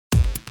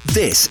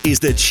This is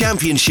the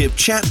Championship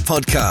Chat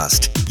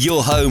Podcast,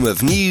 your home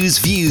of news,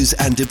 views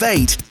and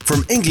debate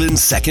from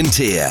England's second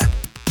tier.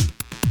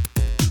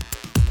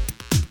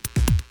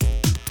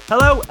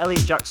 Hello,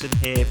 Elliott Jackson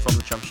here from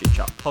the Championship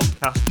Chat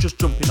Podcast, just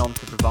jumping on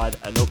to provide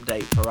an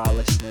update for our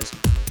listeners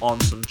on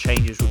some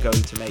changes we're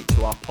going to make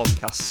to our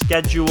podcast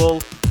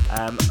schedule.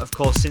 Of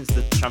course, since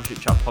the Championship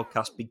Chat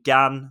Podcast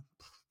began,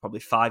 probably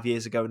 5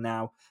 years ago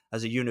now,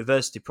 as a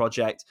university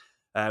project,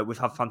 we've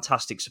had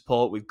fantastic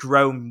support. We've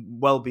grown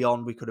well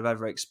beyond we could have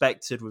ever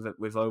expected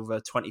with over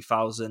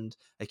 20,000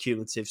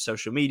 cumulative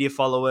social media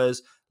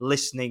followers,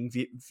 listening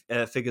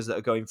figures that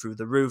are going through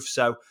the roof.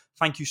 So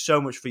thank you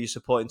so much for your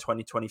support in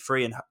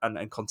 2023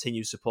 and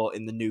continued support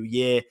in the new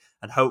year.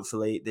 And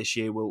hopefully this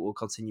year we'll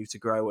continue to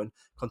grow and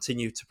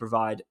continue to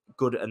provide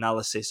good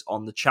analysis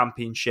on the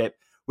championship.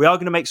 We are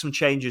going to make some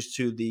changes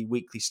to the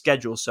weekly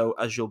schedule. So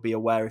as you'll be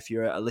aware, if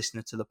you're a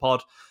listener to the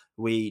pod,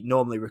 we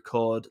normally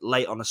record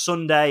late on a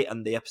Sunday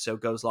and the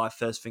episode goes live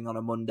first thing on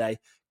a Monday,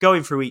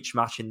 going through each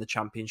match in the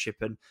championship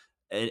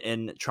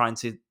and trying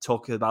to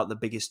talk about the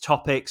biggest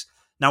topics.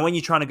 Now, when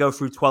you're trying to go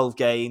through 12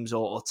 games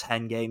or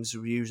 10 games,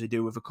 we usually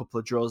do with a couple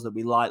of draws that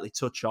we lightly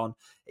touch on,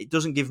 it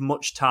doesn't give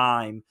much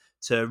time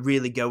to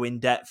really go in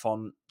depth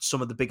on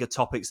some of the bigger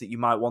topics that you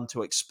might want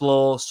to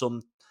explore.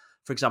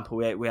 For example,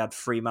 we had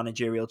 3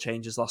 managerial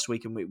changes last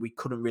week and we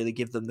couldn't really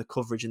give them the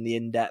coverage and the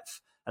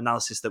in-depth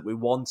analysis that we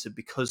wanted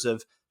because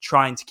of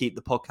trying to keep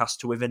the podcast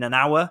to within an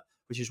hour,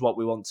 which is what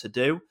we want to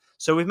do.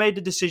 So we've made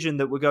a decision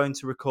that we're going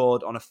to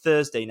record on a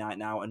Thursday night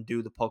now and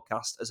do the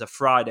podcast as a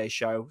Friday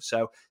show.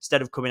 So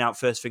instead of coming out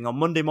first thing on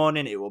Monday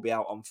morning, it will be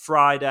out on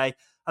Friday.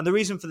 And the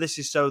reason for this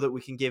is so that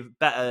we can give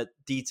better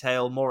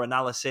detail, more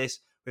analysis.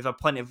 We've had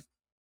plenty of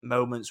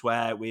moments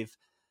where we've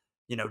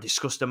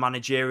discussed a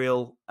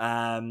managerial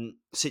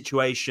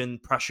situation,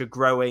 pressure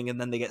growing,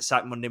 and then they get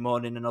sacked Monday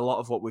morning, and a lot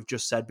of what we've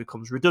just said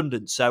becomes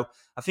redundant. So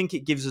I think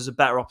it gives us a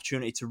better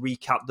opportunity to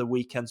recap the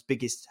weekend's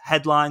biggest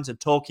headlines and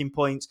talking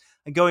points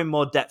and go in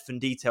more depth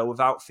and detail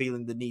without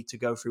feeling the need to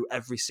go through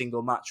every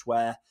single match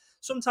where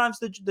sometimes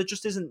there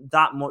just isn't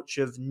that much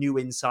of new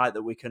insight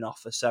that we can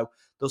offer. So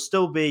there'll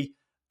still be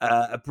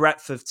a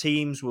breadth of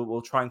teams.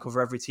 We'll try and cover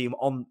every team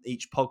on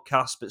each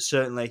podcast, but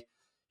certainly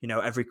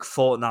every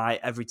fortnight,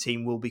 every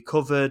team will be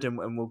covered and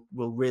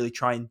we'll really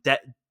try and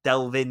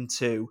delve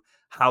into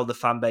how the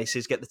fan base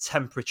is, get the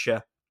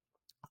temperature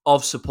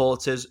of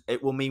supporters.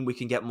 It will mean we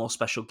can get more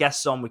special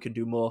guests on. We can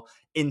do more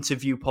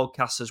interview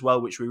podcasts as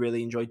well, which we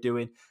really enjoy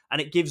doing.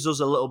 And it gives us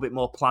a little bit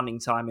more planning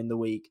time in the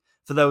week.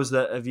 For those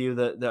of you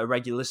that are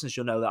regular listeners,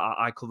 you'll know that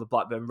I cover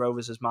Blackburn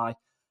Rovers as my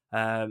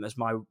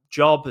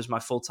job, as my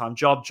full-time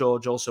job.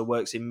 George also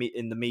works in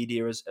the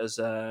media as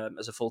a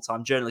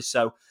full-time journalist.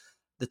 So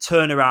the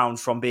turnaround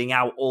from being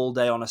out all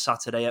day on a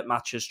Saturday at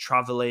matches,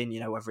 travelling,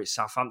 whether it's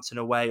Southampton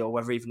away or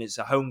whether even it's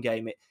a home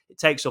game, it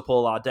takes up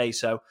all our day.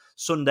 So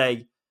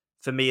Sunday,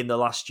 for me in the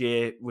last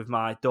year, with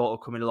my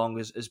daughter coming along,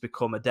 has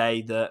become a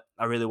day that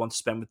I really want to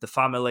spend with the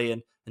family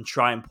and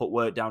try and put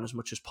work down as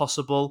much as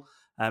possible.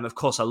 Of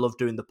course, I love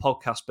doing the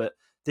podcast, but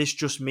this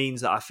just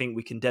means that I think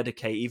we can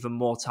dedicate even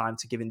more time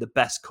to giving the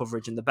best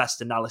coverage and the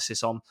best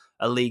analysis on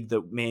a league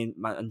that me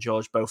and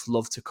George both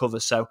love to cover.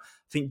 So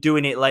I think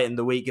doing it late in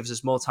the week gives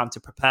us more time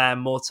to prepare,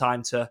 more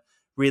time to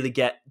really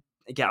get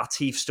our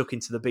teeth stuck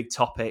into the big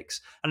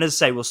topics. And as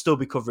I say, we'll still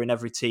be covering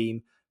every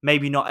team,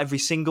 maybe not every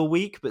single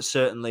week, but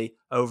certainly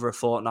over a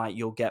fortnight,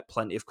 you'll get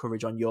plenty of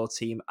coverage on your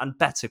team and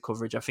better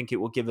coverage. I think it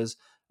will give us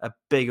a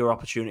bigger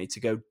opportunity to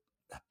go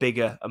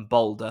bigger and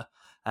bolder.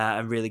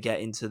 And really get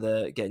into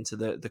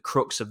the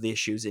crux of the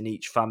issues in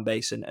each fan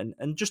base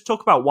and just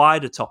talk about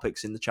wider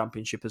topics in the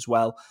championship as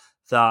well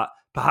that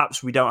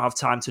perhaps we don't have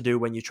time to do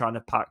when you're trying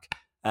to pack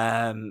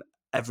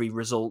every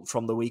result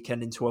from the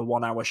weekend into a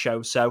 1 hour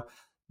show. So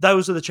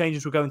those are the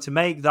changes we're going to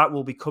make. That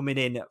will be coming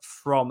in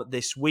from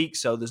this week.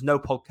 So there's no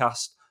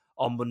podcast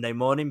on Monday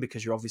morning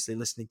because you're obviously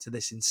listening to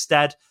this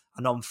instead.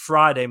 And on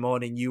Friday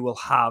morning, you will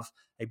have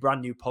a brand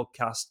new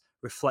podcast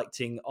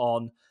reflecting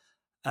on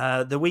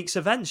the week's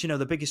events,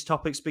 the biggest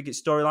topics,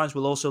 biggest storylines.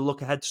 We'll also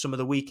look ahead to some of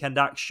the weekend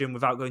action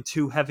without going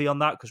too heavy on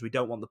that because we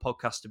don't want the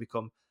podcast to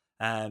become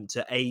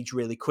to age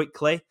really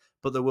quickly.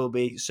 But there will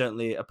be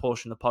certainly a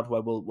portion of the pod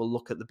where we'll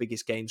look at the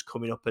biggest games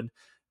coming up and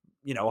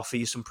offer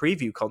you some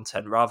preview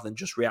content rather than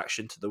just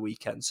reaction to the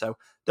weekend. So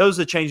those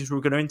are the changes we're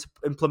going to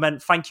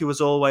implement. Thank you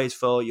as always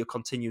for your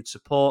continued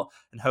support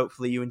and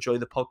hopefully you enjoy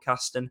the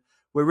podcast. And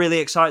we're really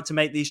excited to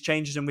make these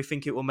changes and we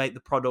think it will make the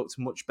product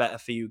much better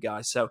for you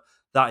guys. So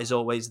that is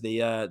always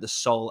the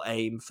sole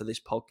aim for this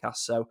podcast.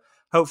 So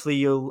hopefully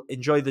you'll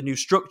enjoy the new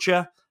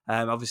structure.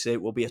 Obviously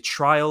it will be a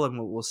trial and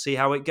we'll see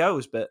how it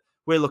goes, but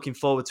we're looking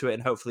forward to it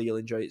and hopefully you'll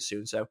enjoy it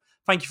soon. So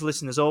thank you for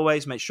listening as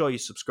always. Make sure you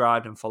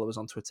subscribe and follow us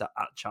on Twitter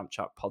at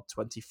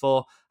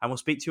ChampChatPod24 and we'll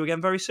speak to you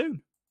again very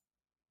soon.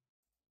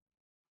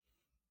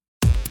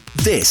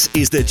 This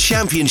is the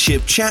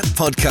Championship Chat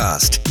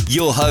Podcast,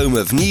 your home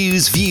of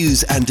news,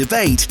 views and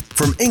debate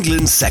from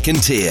England's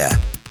second tier.